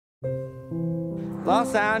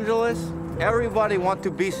Los Angeles, everybody want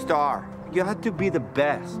to be star. You have to be the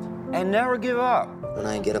best and never give up. When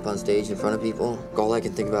I get up on stage in front of people, all I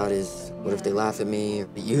can think about is, what if they laugh at me?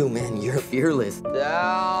 You, man, you're fearless.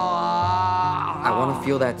 I want to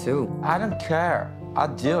feel that too. I don't care.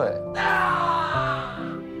 I'll do it.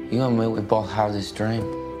 You and me, we both have this dream.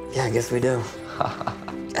 Yeah, I guess we do.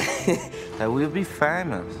 That we'll be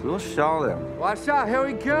famous. We'll show them. Watch out, here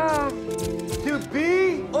we come. To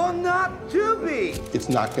be or not to be? It's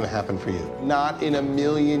not going to happen for you. Not in a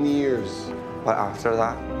million years. But after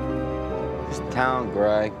that, this town,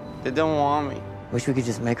 Greg, they don't want me. Wish we could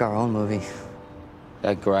just make our own movie.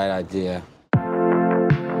 That's a great idea.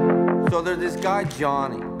 So there's this guy,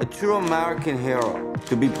 Johnny, a true American hero,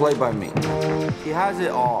 to be played by me. He has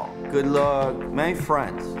it all. Good luck, many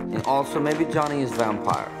friends, and also maybe Johnny is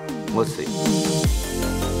vampire. We'll see.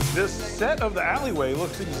 This set of the alleyway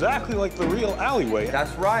looks exactly like the real alleyway.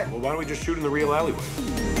 That's right. Well, why don't we just shoot in the real alleyway?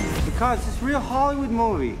 Because it's a real Hollywood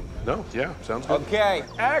movie. No, yeah, sounds good. Okay.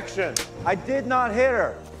 Action! I did not hit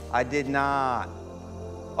her. I did not.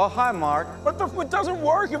 Oh, hi, Mark. But it doesn't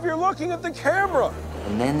work if you're looking at the camera.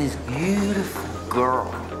 And then this beautiful girl.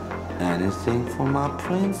 Anything for my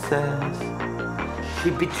princess.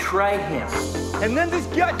 She betrayed him. And then this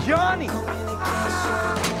guy, Johnny.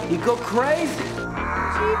 He go crazy.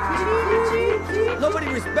 Nobody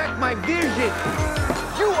respect my vision.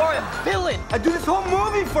 You are a villain. I do this whole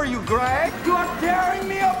movie for you, Greg. You are tearing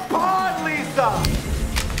me apart, Lisa.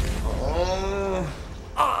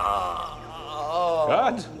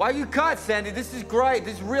 Cut. Why you cut, Sandy? This is great.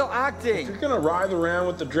 This is real acting. If you're gonna writhe around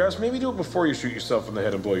with the dress, maybe do it before you shoot yourself in the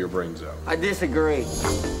head and blow your brains out. I disagree.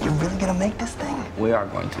 You're really gonna make this thing? We are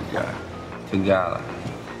going to go together.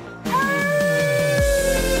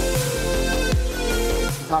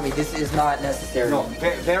 Tommy, this is not necessary. No,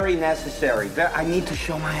 very necessary. I need to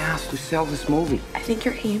show my ass to sell this movie. I think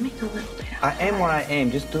you're aiming a little bit. I aim where I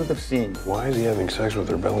aim. Just do the scene. Why is he having sex with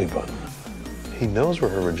her belly button? He knows where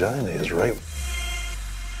her vagina is, right?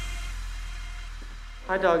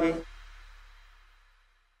 Hi, doggy.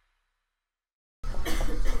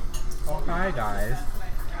 Oh, hi, guys.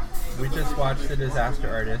 We just watched The Disaster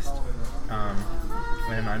Artist,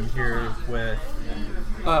 and I'm here with...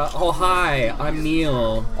 oh, hi, I'm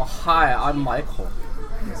Neil. Oh, hi, I'm Michael.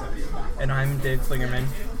 And I'm Dave Klingerman.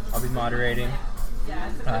 I'll be moderating.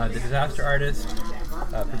 The Disaster Artist,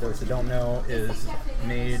 for those that don't know, is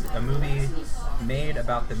a movie made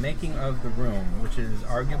about the making of The Room, which is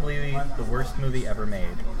arguably the worst movie ever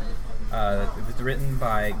made. It was written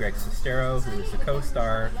by Greg Sestero, who is the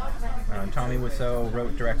co-star. Tommy Wiseau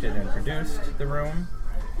wrote, directed, and produced The Room.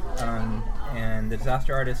 And The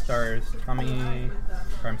Disaster Artist stars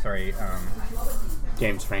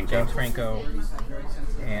James Franco. James Franco,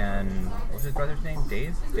 and what was his brother's name?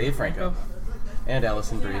 Dave Franco. And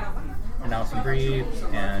Alison Brie. And Alison Brie,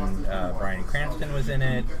 and Bryan Cranston was in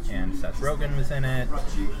it, and Seth Rogen was in it.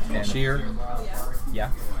 And Sheer.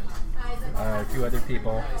 Yeah. A few other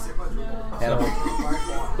people. So,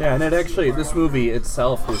 yeah, and this movie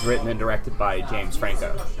itself was written and directed by James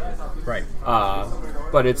Franco. Right.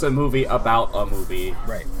 But it's a movie about a movie.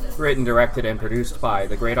 Right. Written, directed, and produced by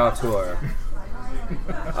the great auteur,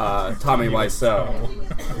 Tommy Wiseau,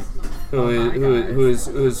 who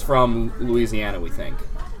is from Louisiana, we think.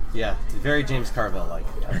 Yeah, very James Carville-like.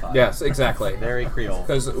 Yes, exactly. Very Creole.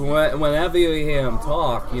 Because whenever you hear him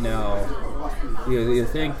talk, you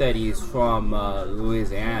think that he's from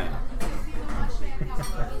Louisiana.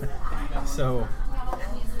 So,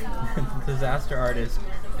 Disaster Artist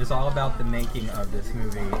is all about the making of this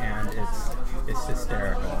movie, and it's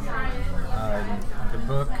hysterical. The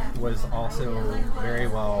book was also very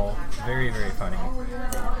very funny.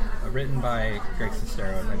 Written by Greg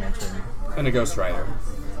Sestero, as I mentioned. And a ghostwriter.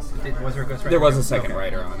 Was there a ghostwriter? There was a second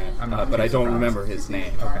writer on it, but I don't remember his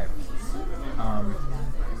name. Okay.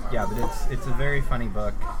 Yeah, but it's a very funny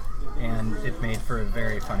book, and it made for a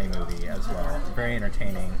very funny movie as well. Very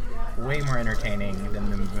entertaining. Way more entertaining than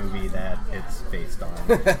the movie that it's based on.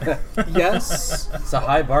 Yes, it's a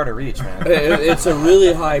high bar to reach, man. It's a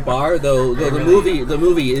really high bar, though. The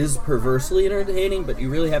movie is perversely entertaining, but you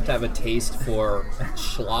really have to have a taste for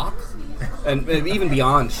schlock, and even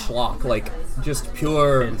beyond schlock, like just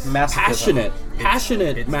pure passionate masochistic.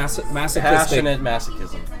 Passionate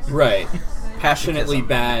masochism. Right. Passionately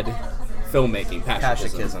bad filmmaking.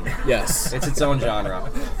 Pasochism. Yes. It's its own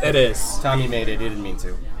genre. It is. Tommy made it. He didn't mean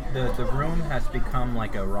to. The Room has become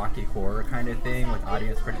like a Rocky Horror kind of thing with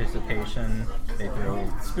audience participation. They throw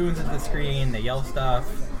spoons at the screen, they yell stuff.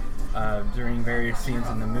 during various scenes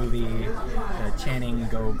in the movie, chanting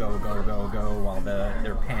 "Go, go, go, go, go" while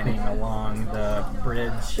they're panning along the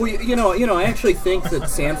bridge. Well, I actually think that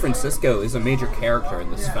San Francisco is a major character in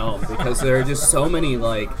this film because there are just so many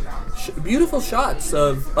beautiful shots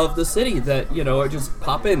of the city that are just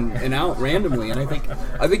pop in and out randomly, and I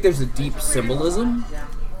think there's a deep symbolism.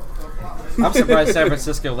 I'm surprised San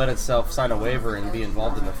Francisco let itself sign a waiver and be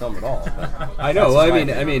involved in the film at all. I know. I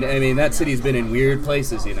mean, that city's been in weird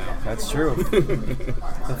places, That's true.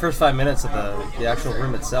 The first 5 minutes of the actual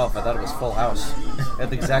room itself, I thought it was Full House. It had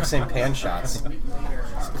the exact same pan shots.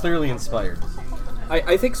 It's clearly inspired.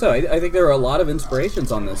 I think so. I think there are a lot of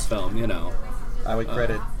inspirations on this film. I would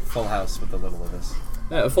credit Full House with a little of this.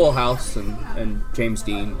 Full House and James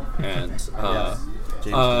Dean and.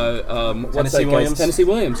 Tennessee Williams. Tennessee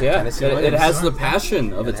Williams, yeah. Tennessee Williams. It has the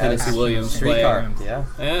passion of a Tennessee Williams Streetcar, play.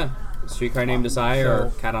 Yeah. Streetcar Named Desire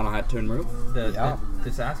or Cat on a Hot Tin Roof. The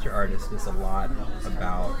Disaster Artist is a lot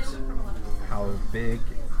about how big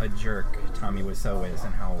a jerk Tommy Wiseau is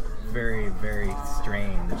and how very, very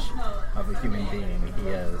strange of a human being he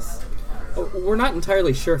is. We're not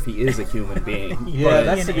entirely sure if he is a human being. Yeah,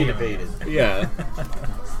 that's to be debated. Yeah.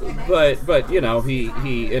 But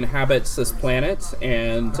he inhabits this planet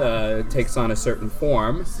and takes on a certain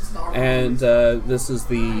form, and this is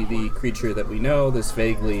the creature that we know, this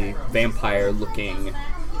vaguely vampire-looking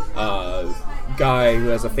guy who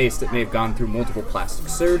has a face that may have gone through multiple plastic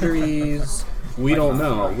surgeries. We don't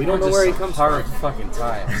know. We don't know where he comes from. Hard fucking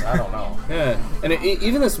times. I don't know. Yeah, and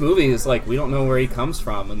even this movie is we don't know where he comes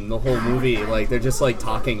from, and the whole movie, they're just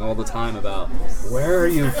talking all the time about where are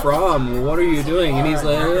you from, what are you doing, and he's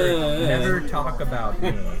never talk about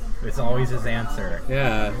me. It's always his answer.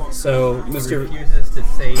 Yeah. So he Mr. refuses to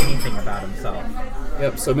say anything about himself.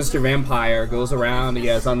 Yep. So Mr. Vampire goes around. He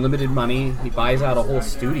has unlimited money. He buys out a whole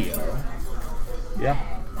studio. Yeah.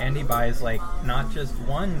 And he buys not just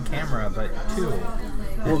one camera, but two.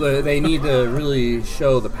 Well, they need to really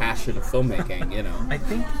show the passion of filmmaking,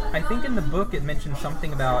 I think in the book it mentioned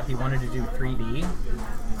something about he wanted to do 3D,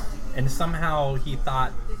 and somehow he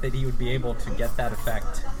thought that he would be able to get that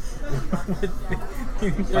effect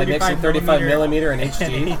by mixing 35mm and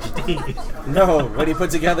HD. No, what he put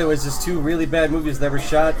together was just two really bad movies that were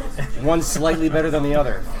shot, one slightly better than the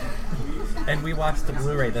other. And we watched the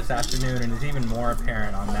Blu-ray this afternoon, and it's even more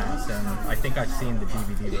apparent on that. And I think I've seen the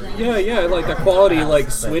DVD version. Yeah, the quality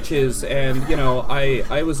switches. And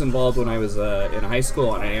I was involved when I was in high school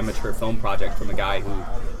on an amateur film project from a guy who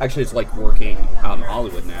actually is working out in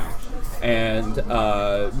Hollywood now.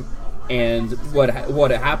 And what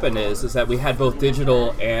happened is that we had both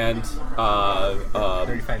digital and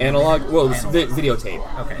analog. Well, it was videotape.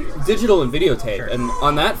 Okay. Digital and videotape, Sure. and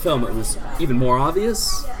on that film it was even more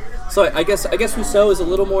obvious. So I guess Wiseau is a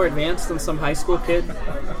little more advanced than some high school kid,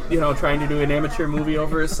 trying to do an amateur movie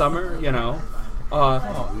over his summer,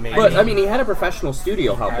 But I mean, he had a professional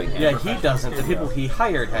studio helping him. Yeah, he doesn't. The people he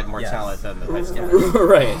hired had more talent than the high school.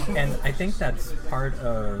 Right. And I think that's part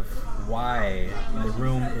of why The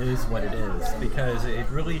Room is what it is, because it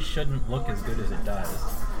really shouldn't look as good as it does.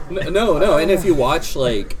 No, and if you watch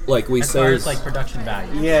Wiseau's, as far as production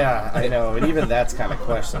value. Yeah, I know, and even that's kind of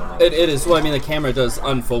questionable. It is. Well, I mean, the camera does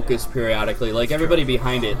unfocus periodically. Everybody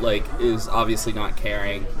behind it, is obviously not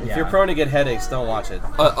caring. If you're prone to get headaches, don't watch it.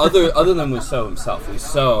 Other than Wiseau himself,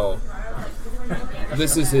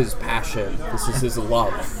 this is his passion. This is his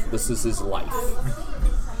love. This is his life.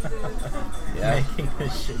 Yeah. Making a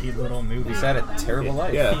shitty little movie. He's had a terrible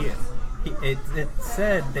life. Yeah. It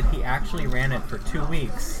said that he actually ran it for 2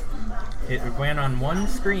 weeks. It ran on one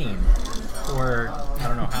screen for I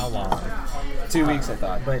don't know how long. 2 weeks, I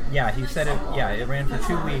thought. But yeah, he said it. Yeah, it ran for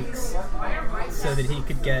 2 weeks so that he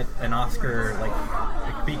could get an Oscar,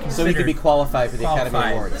 be considered. So he could be qualified for the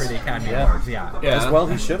Academy Awards. For the Academy Awards, yeah. As well,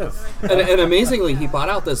 he should have. And amazingly, he bought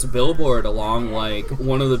out this billboard along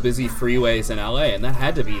one of the busy freeways in LA, and that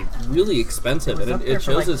had to be really expensive. It was up there it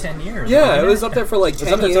for shows 10 years. Yeah, it was up there for 10 years. It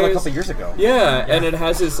was up there until a couple years ago. Yeah, and it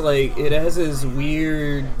has his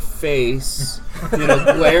weird face,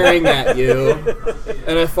 glaring at you,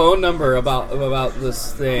 and a phone number about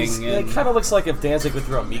this thing. It kind of looks like if Danzig would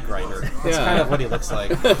throw a meat grinder. That's kind of what he looks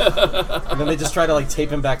like. And then they just try to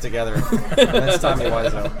tape him back together. And that's Tommy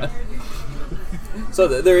Wiseau. So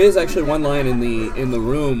there is actually one line in the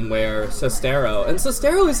room where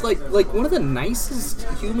Sestero is like one of the nicest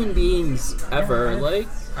human beings ever.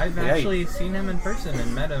 I've actually seen him in person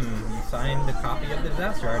and met him. He signed a copy of The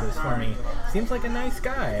Disaster Artist for me. Seems like a nice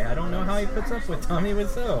guy. I don't know how he puts up with Tommy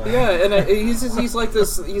Wiseau. Yeah, and he's like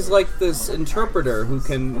this interpreter who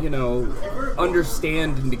can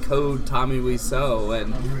understand and decode Tommy Wiseau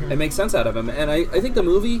and make sense out of him. And I think the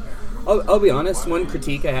movie I'll be honest. One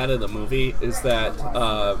critique I had of the movie is that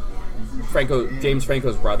James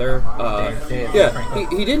Franco's brother,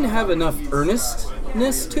 he didn't have enough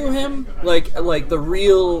earnestness to him. Like the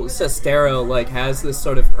real Sestero has this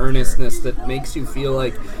sort of earnestness that makes you feel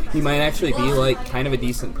like he might actually be kind of a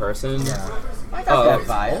decent person. Yeah. I got that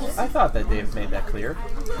vibe. I thought that Dave made that clear.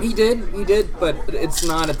 He did, but it's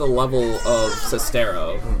not at the level of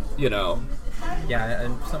Sestero, you know. Yeah,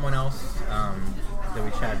 and someone else that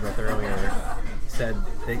we chatted with earlier said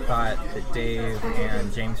they thought that Dave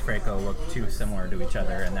and James Franco looked too similar to each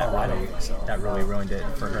other, and that really ruined it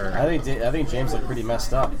for her. I think James looked pretty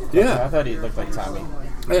messed up. Yeah, I thought he looked like Tommy.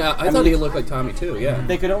 Yeah, I thought he looked like Tommy too. Yeah,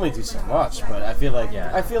 they could only do so much, but I feel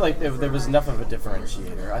like there was enough of a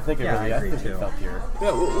differentiator. I think it felt pure.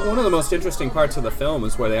 Yeah, one of the most interesting parts of the film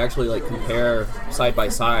is where they actually compare side by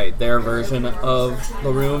side their version of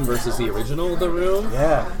The Room versus the original The Room.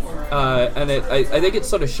 Yeah, and I think it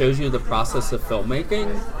sort of shows you the process of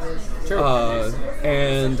filmmaking. True.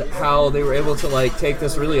 And how they were able to take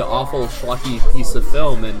this really awful schlocky piece of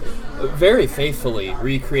film and very faithfully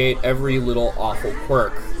recreate every little awful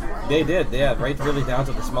quirk. They did, right, really down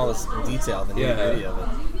to the smallest detail, the nitty-gritty of it.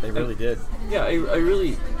 They really did. Yeah, I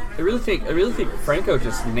really think Franco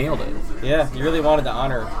just nailed it. Yeah, you really wanted to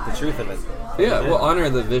honor the truth of it. Yeah, well, honor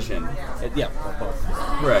the vision. Both.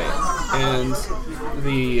 Right, and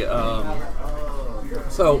the.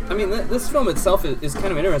 So, I mean, this film itself is kind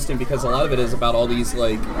of interesting because a lot of it is about all these,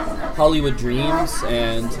 Hollywood dreams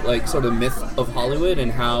and, sort of myth of Hollywood and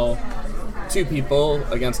how two people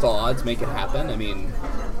against all odds make it happen. I mean...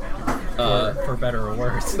 for better or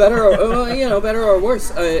worse. Better or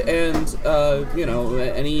worse. Any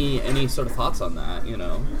sort of thoughts on that,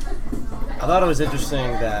 I thought it was interesting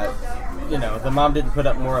that, the mom didn't put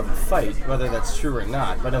up more of a fight, whether that's true or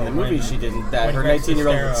not. But in the movie, she didn't. That her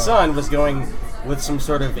 19-year-old son was going with some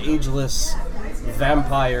sort of ageless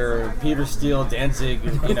vampire, Peter Steele, Danzig,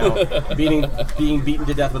 being beaten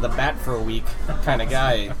to death with a bat for a week kind of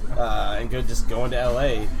guy, and just going to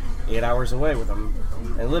L.A. 8 hours away with him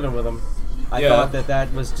and living with him. I thought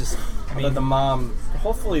that was just that the mom.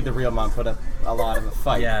 Hopefully, the real mom put up a lot of a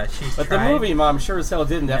fight. Yeah, but the movie mom sure as hell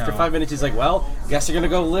didn't. No. After 5 minutes, she's like, "Well, guess you're gonna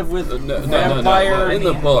go live with vampire." No. In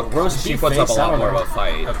the book, roast she puts up a lot more of a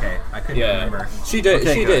fight. Okay, I couldn't remember. She did.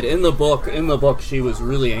 She did. In the book, she was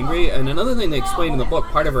really angry. And another thing they explained in the book,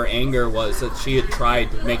 part of her anger was that she had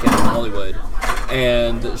tried to make it in Hollywood,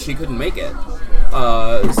 and she couldn't make it.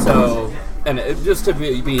 And just to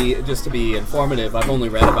be informative, I've only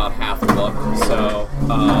read about half the book, so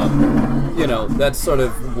that's sort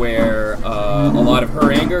of where a lot of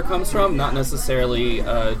her anger comes from. Not necessarily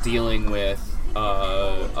dealing with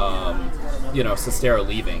Sestero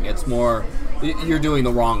leaving. It's more you're doing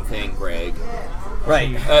the wrong thing, Greg.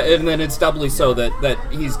 Right. And then it's doubly so that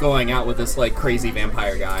he's going out with this crazy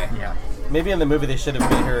vampire guy. Yeah. Maybe in the movie they should have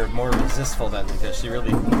made her more resistful then, because she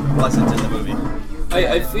really wasn't in the movie.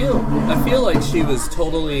 I feel like she was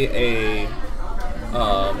totally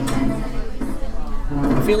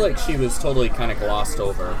I feel like she was totally kind of glossed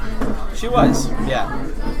over. She was, yeah.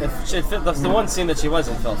 That's the one scene that she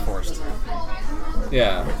wasn't felt forced.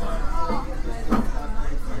 Yeah.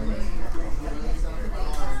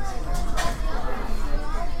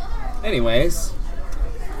 Anyways.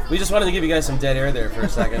 We just wanted to give you guys some dead air there for a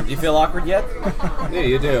second. Do you feel awkward yet? Yeah,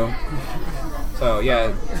 you do. So,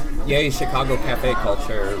 yeah. Yay, Chicago cafe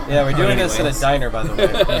culture. Yeah, we're doing this in a diner, by the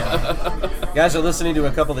way. Yeah. You guys are listening to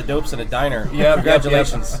a couple of dopes in a diner. Yeah,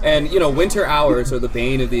 congratulations. Yep. And, winter hours are the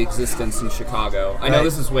bane of the existence in Chicago. I know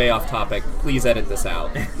this is way off topic. Please edit this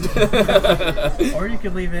out. Or you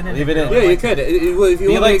could leave it in. Leave it in. Yeah, you could. If you Be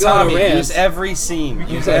want like to go on a Tommy, rant, use every scene.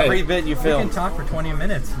 Use every bit you film. We can talk for 20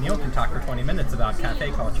 minutes. Neil can talk for 20 minutes about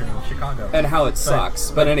cafe culture in Chicago. And how it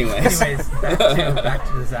sucks. But anyways. Back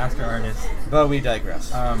to Disaster Artist. But we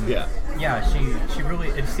digress. Yeah, she really,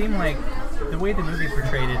 it seemed like, the way the movie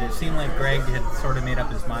portrayed it, it seemed like Greg had sort of made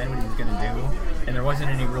up his mind what he was going to do, and there wasn't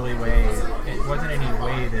any way that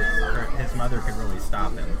his mother could really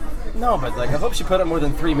stop him. No, but I hope she put up more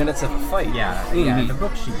than 3 minutes of a fight. Yeah, in the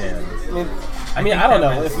book she did. I don't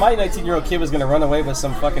know. If my 19-year-old kid was going to run away with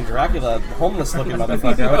some fucking Dracula, homeless-looking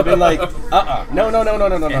motherfucker, I would have been like, no,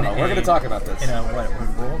 we're going to talk about this. In a,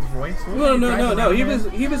 Rolls Royce? No.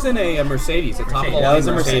 He was in a Mercedes, a top-of-the-line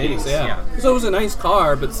Mercedes. Yeah. So it was a nice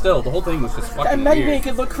car, but still, the whole thing was just fucking weird. That might make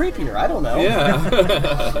it look creepier. I don't know.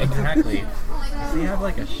 Yeah. Exactly. Does he have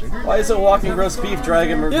like a sugar? Why is a walking roast beef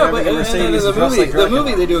driving a Mercedes? The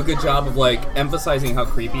movie, they do a good job of like emphasizing how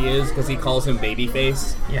creepy he is because he calls him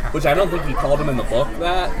Babyface. Yeah. Which I don't think he called him in the book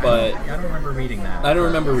that, but I don't remember reading that. I don't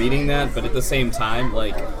remember reading that, but at the same time,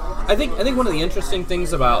 like, I think one of the interesting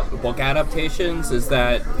things about book adaptations is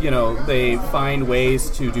that, you know, they find ways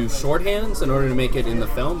to do shorthands in order to make it in the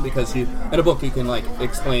film, because in a book you can like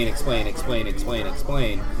explain.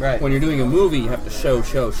 Right. When you're doing a movie, you have to show.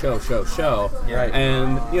 Yeah. Right.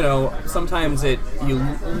 And, you know, sometimes you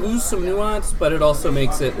lose some nuance, but it also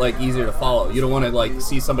makes it like easier to follow. You don't want to like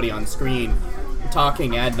see somebody on screen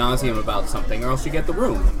talking ad nauseum about something, or else you get the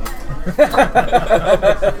room.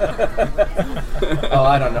 Oh,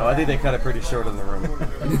 I don't know. I think they cut it pretty short in the room.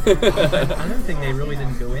 Another thing they really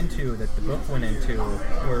didn't go into that the book went into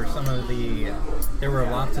were there were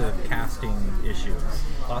lots of casting issues,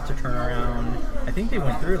 lots of turnaround. I think they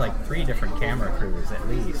went through like 3 different camera crews at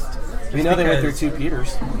least. We know they went through 2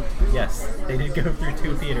 Peters. Yes, they did go through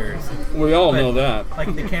 2 Peters. We all know that.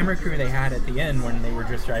 Like the camera crew they had at the end when they were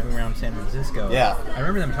just driving around San Francisco. Yeah. I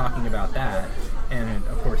remember them talking about that. And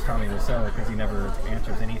of course Tommy Wiseau, because he never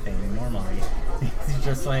answers anything normally. He's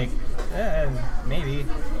just like, maybe.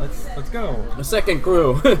 Let's go. The second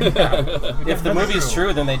crew. If the movie's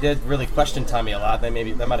true, then they did really question Tommy a lot. That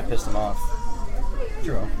might have pissed him off.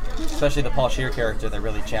 True. Especially the Paul Scheer character that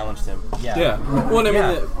really challenged him. Yeah. Well, I mean,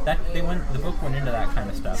 the book went into that kind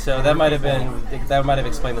of stuff. So that might have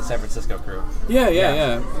explained the San Francisco crew.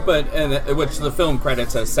 Yeah. But which the film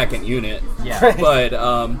credits as second unit. Yeah. But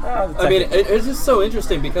I mean, it's just so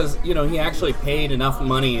interesting because, you know, he actually paid enough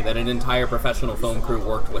money that an entire professional film crew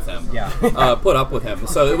worked with him. Yeah. Put up with him.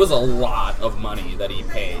 So it was a lot of money that he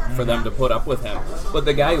paid for them to put up with him. But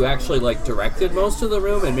the guy who actually like directed most of the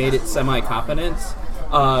room and made it semi-competent.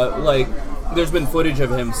 Like, there's been footage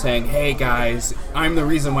of him saying, "Hey guys, I'm the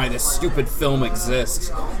reason why this stupid film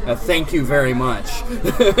exists. Thank you very much."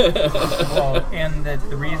 Well, and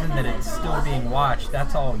the reason that it's still being watched,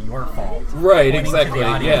 that's all your fault. Right, Pointing exactly. to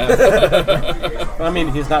the audience. Yeah. Well, I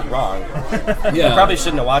mean, he's not wrong. Yeah. We probably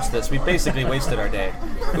shouldn't have watched this. We basically wasted our day.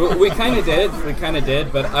 We kind of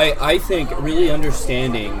did. But I think really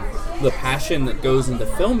understanding the passion that goes into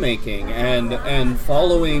filmmaking and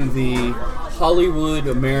following the Hollywood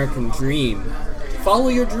American dream. Follow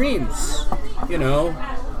your dreams, you know.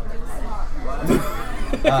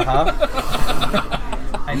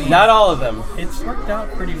 I mean, not all of them. It's worked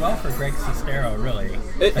out pretty well for Greg Sestero, really.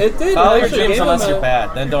 It did. Follow It your actually dreams gave unless him you're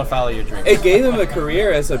bad. Then don't follow your dreams. It gave him a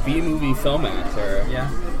career as a B-movie film actor.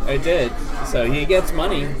 Yeah. It did. So he gets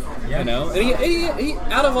money, Yeah. you know. And he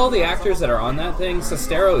out of all the actors that are on that thing,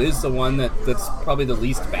 Sestero is the one that's probably the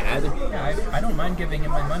least bad. Yeah, I don't mind giving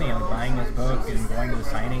him my money, like buying his book and going to the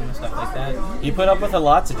signing and stuff like that. He put up with a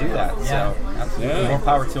lot to do that. Yeah, So absolutely. Yeah. more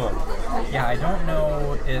power to him. Yeah, I don't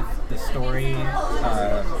know if the story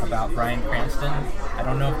about Bryan Cranston, I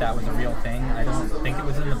don't know if that was a real thing. I don't think it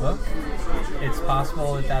was in the book. It's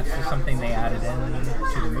possible that that's just something they added in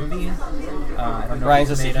to the movie. I don't know. Ryan's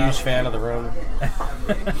if just it's a made huge up. fan of The Room.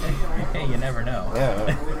 Hey, you never know.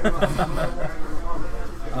 Yeah.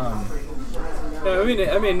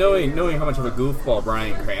 I mean, knowing how much of a goofball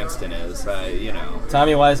Bryan Cranston is, you know.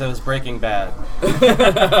 Tommy Wiseau's Breaking Bad.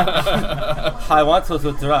 I want to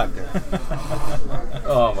drug.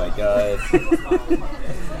 Oh my god.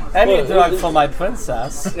 Any drug for my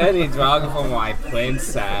princess. Any drug for my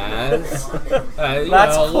princess.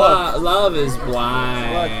 That's cool. Love is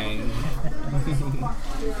blind.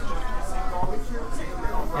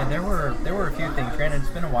 Yeah, there were a few things. Granted,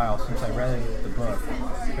 it's been a while since I read the book,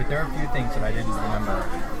 but there are a few things that I didn't remember.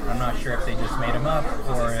 I'm not sure if they just made them up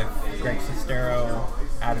or if Greg Sestero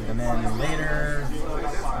added them in later.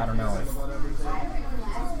 I don't know.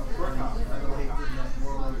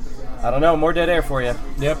 I don't know. More dead air for you.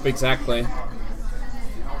 Yep, exactly. What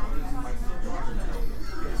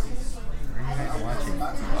are you guys watching?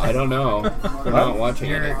 I don't know. We're not watching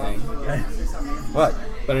You're- anything. What?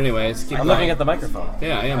 But anyways, keep I'm going. looking at the microphone.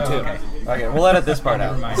 Yeah, I am Oh, too. okay. Okay, we'll edit this part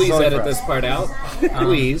Never out. mind. Please Sorry edit for this us. part out.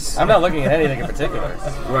 Please. I'm not looking at anything in particular.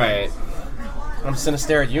 Right. I'm just gonna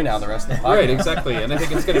stare at you now the rest of the podcast. Right, exactly. And I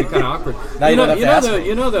think it's going to be kind of awkward. Now you don't have to ask me.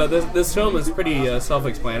 You know, this film is pretty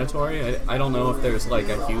self-explanatory. I don't know if there's like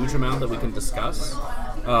a huge amount that we can discuss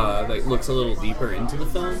that looks a little deeper into the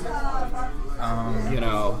film. You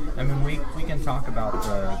know. I mean, we can talk about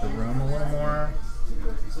the room a little more.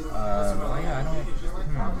 Yeah, I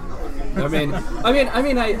don't. I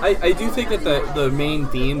I do think that the main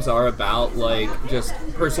themes are about like just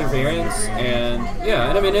perseverance and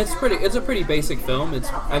and I mean it's a pretty basic film.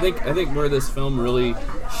 I think where this film really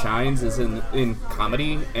shines is in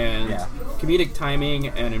comedy and comedic timing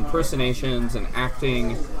and impersonations and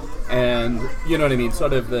acting and you know what I mean,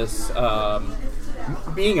 sort of this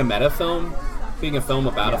being a meta film, being a film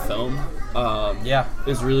about a film.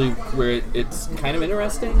 Is really where it's kind of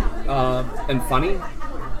interesting and funny.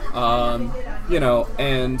 You know,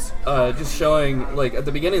 and just showing, like, at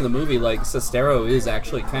the beginning of the movie, like, Sestero is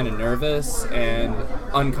actually kind of nervous and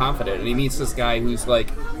unconfident, and he meets this guy who's,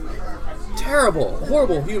 like, terrible,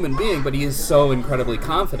 horrible human being, but he is so incredibly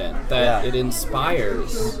confident that it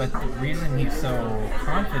inspires. But the reason he's so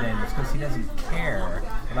confident is because he doesn't care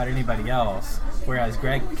about anybody else, whereas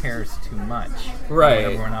Greg cares too much about what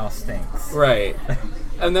everyone else thinks. Right.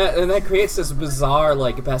 And that creates this bizarre,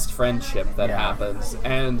 like, best friendship that happens.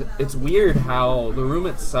 And it's weird how the room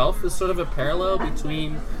itself is sort of a parallel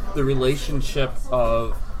between the relationship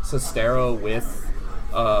of Sestero with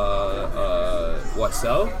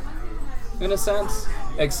Wiseau, in a sense.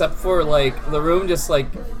 Except for, like, the room just, like,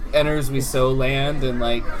 enters Wiseau land and,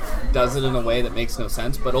 like, does it in a way that makes no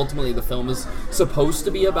sense. But ultimately the film is supposed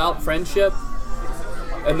to be about friendship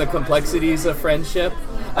and the complexities of friendship.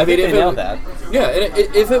 I mean, if nailed that. Yeah, and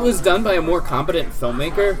if it was done by a more competent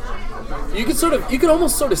filmmaker, you could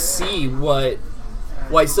almost sort of see what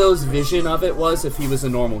Wiseau's vision of it was if he was a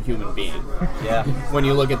normal human being. Yeah. When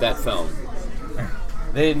you look at that film.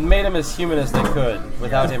 They made him as human as they could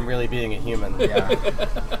without him really being a human. Yeah.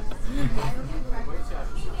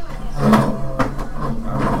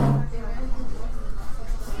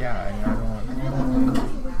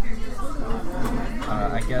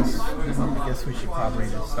 I guess we should probably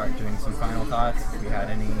just start doing some final thoughts. If we had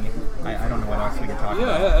any, I don't know what else we can talk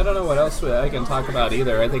about. Yeah, I don't know what else I can talk about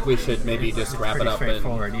either. I think we should maybe just wrap it up.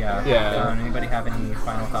 Straightforward, anybody have any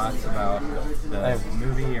final thoughts about the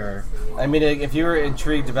movie or? I mean, if you were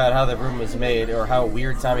intrigued about how the room was made or how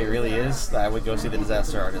weird Tommy really is, I would go see The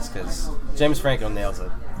Disaster Artist because James Franco nails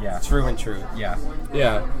it. Yeah. True and true. Yeah.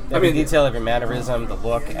 Yeah. Every detail, every mannerism, the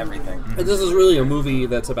look, everything. This is really a movie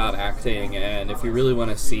that's about acting, and if you really want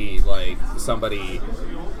to see, like, somebody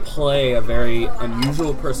play a very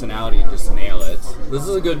unusual personality and just nail it, this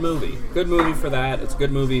is a good movie. Good movie for that. It's a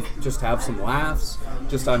good movie just to have some laughs,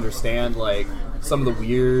 just to understand, like, some of the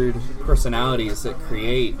weird personalities that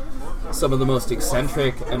create some of the most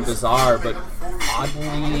eccentric and bizarre but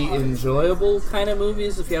oddly enjoyable kind of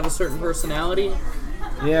movies if you have a certain personality.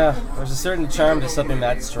 Yeah, there's a certain charm to something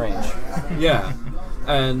that strange. Yeah.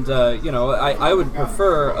 And, I would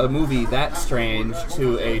prefer a movie that strange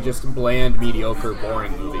to a just bland, mediocre,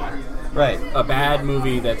 boring movie. Right. A bad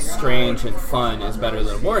movie that's strange and fun is better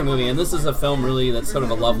than a boring movie, and this is a film really that's sort of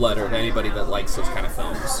a love letter to anybody that likes those kind of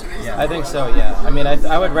films. Yeah, I think so, yeah. I mean,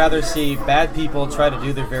 I would rather see bad people try to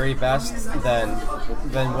do their very best than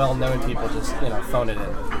well-known people just, phone it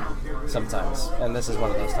in sometimes. And this is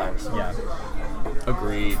one of those times. Yeah.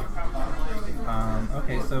 Agreed.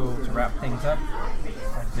 Okay, so to wrap things up,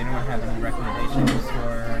 does anyone have any recommendations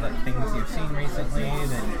for things you've seen recently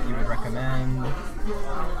that you would recommend?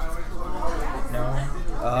 No?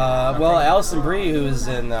 Well, Alison Brie, who's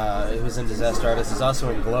in Disaster Artist, is also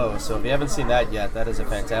in Glow. So if you haven't seen that yet, that is a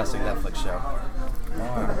fantastic Netflix show.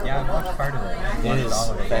 Yeah, I watched part of it. It is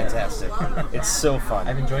fantastic. It's so fun.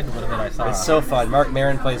 I've enjoyed the little bit I saw. It's so fun. Mark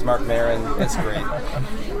Maron plays Mark Maron. It's great.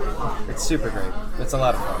 It's super great. It's a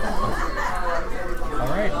lot of fun. All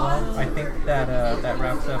right. Well, I think that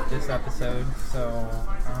wraps up this episode. So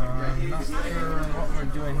I'm not sure what we're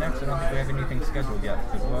doing next. I don't think we have anything scheduled yet,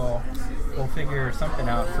 but we'll figure something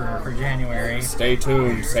out for January. Stay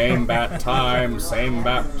tuned. Same bat time, same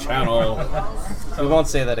bat channel. We won't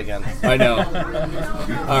say that again. I know.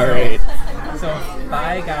 All right. So,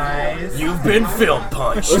 bye, guys. You've been film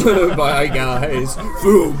punched. Bye, guys.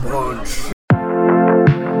 Film punch.